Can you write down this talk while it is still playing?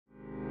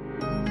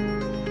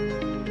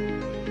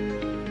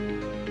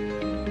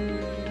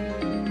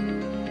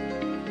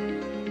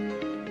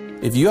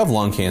If you have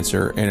lung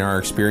cancer and are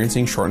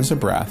experiencing shortness of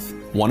breath,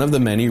 one of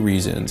the many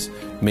reasons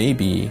may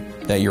be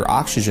that your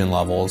oxygen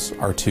levels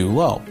are too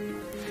low.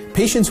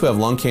 Patients who have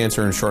lung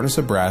cancer and shortness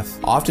of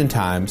breath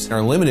oftentimes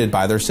are limited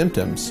by their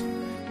symptoms.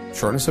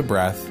 Shortness of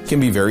breath can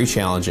be very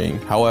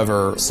challenging.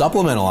 However,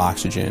 supplemental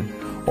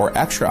oxygen or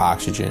extra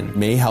oxygen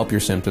may help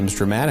your symptoms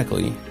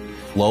dramatically.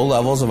 Low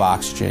levels of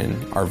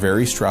oxygen are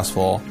very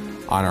stressful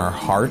on our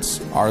hearts,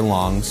 our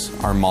lungs,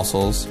 our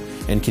muscles,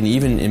 and can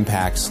even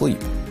impact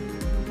sleep.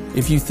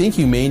 If you think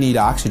you may need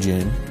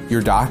oxygen,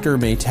 your doctor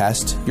may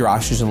test your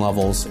oxygen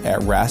levels at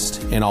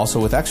rest and also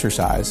with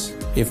exercise.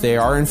 If they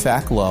are in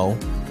fact low,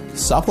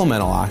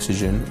 supplemental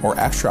oxygen or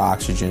extra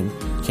oxygen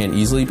can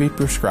easily be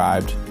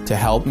prescribed to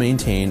help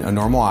maintain a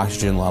normal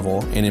oxygen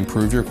level and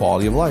improve your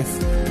quality of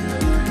life.